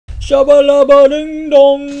Shabba ding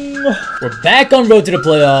dong. We're back on Road to the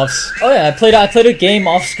Playoffs. Oh yeah, I played a game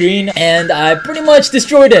off screen and I pretty much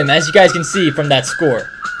destroyed him, as you guys can see from that score.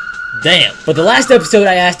 Damn. But the last episode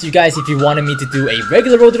I asked you guys if you wanted me to do a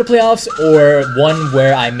regular Road to the Playoffs or one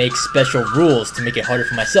where I make special rules to make it harder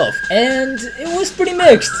for myself. And it was pretty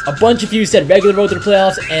mixed. A bunch of you said regular Road to the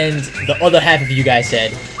Playoffs and the other half of you guys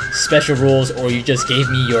said special rules, or you just gave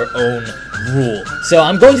me your own rule. So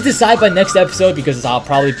I'm going to decide by next episode because I'll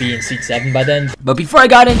probably be in Seat 7 by then. But before I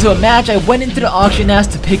got into a match, I went into the auction house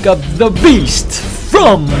to pick up the Beast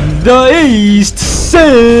from the East,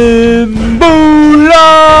 BHULLAR!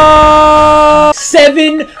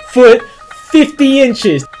 7 foot 50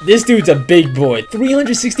 inches. This dude's a big boy.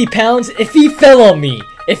 360 pounds. If he fell on me,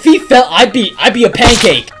 I'd be a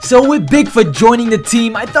pancake. So with Bigfoot joining the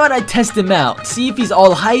team, I thought I'd test him out. See if he's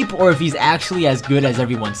all hype or if he's actually as good as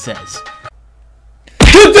everyone says.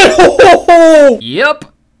 Yep,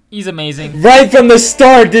 he's amazing. Right from the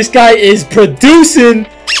start, this guy is producing.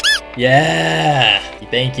 Yeah,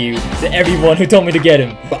 thank you to everyone who told me to get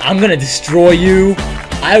him. But I'm gonna destroy you.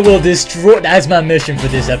 I will destroy. That's my mission for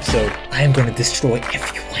this episode. I am gonna destroy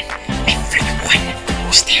everyone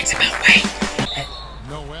who stands in my way.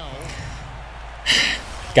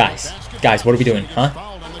 Guys, what are we doing, huh?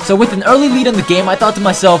 So with an early lead in the game, I thought to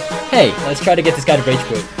myself, hey, let's try to get this guy to rage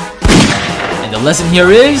quit. And the lesson here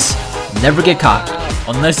is, never get cocky.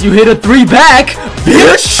 Unless you hit a 3 back,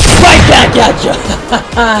 bitch! Right back at ya!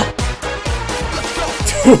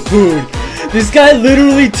 Dude, this guy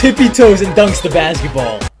literally tippy toes and dunks the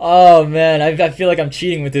basketball. Oh man, I feel like I'm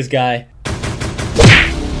cheating with this guy.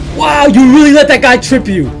 Wow, you really let that guy trip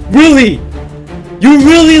you. Really? You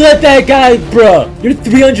really let that guy, bruh. You're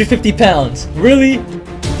 350 pounds. Really?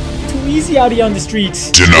 Too easy out here on the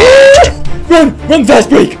streets. Run fast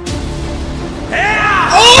break.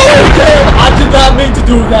 Yeah! Oh, damn, I did not mean to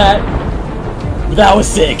do that. That was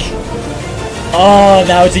sick. Oh,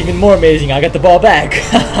 now it's even more amazing. I got the ball back.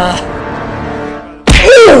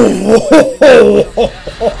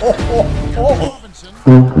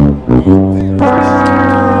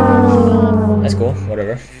 That's cool,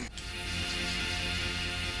 whatever.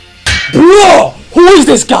 Bro! Who is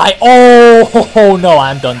this guy? Oh no,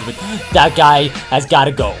 I'm done with that guy. Has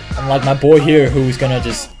gotta go. Unlike my boy here, who's gonna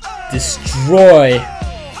just destroy.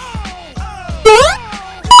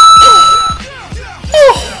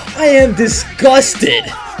 I am disgusted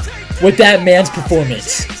with that man's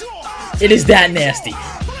performance. It is that nasty.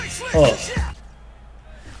 Oh.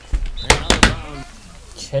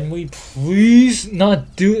 Can we please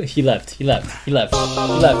not do? He left. I won.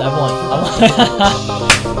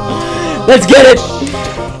 Let's get it!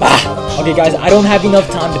 Okay guys, I don't have enough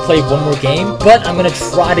time to play one more game, but I'm gonna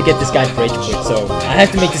try to get this guy to rage quit, so I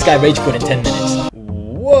have to make this guy rage quit in 10 minutes.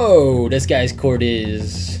 Whoa, this guy's court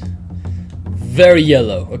is very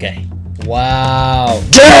yellow. Okay. Wow.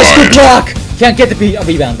 Yes, good block! Can't get the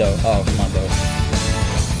rebound though. Oh, come on, bro.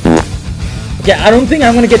 Okay, I don't think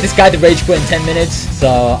I'm gonna get this guy to rage quit in 10 minutes,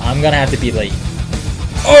 so I'm gonna have to be late.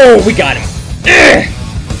 Oh, we got him. Ugh.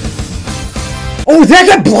 Oh, that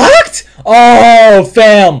got blocked? Oh,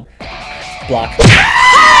 fam. Block.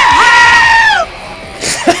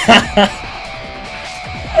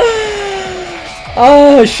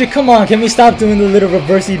 Oh, shit, come on. Can we stop doing the little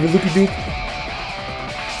reversey loopy-doop?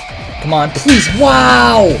 Come on, please.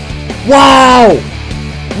 Wow.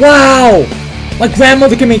 My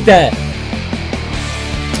grandmother can make that.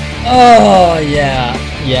 Oh, yeah,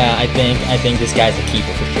 I think this guy's a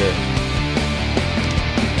keeper for sure.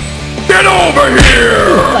 Get over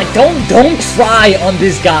here! Like, don't try on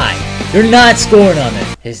this guy. You're not scoring on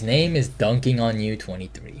it. His name is Dunking on You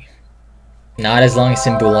 23. Not as long as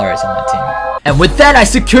BHULLAR is on my team. And with that, I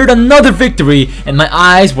secured another victory, and my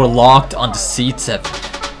eyes were locked onto Seat 7.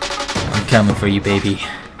 I'm coming for you, baby.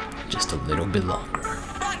 Just a little bit longer.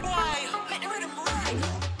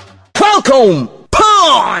 Welcome!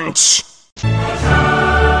 Punch!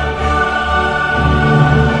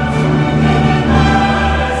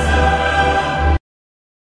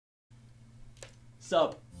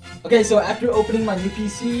 Sup? Okay, so after opening my new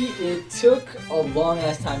PC, it took a long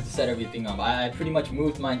ass time to set everything up. I pretty much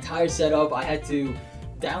moved my entire setup. I had to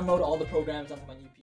download all the programs onto my new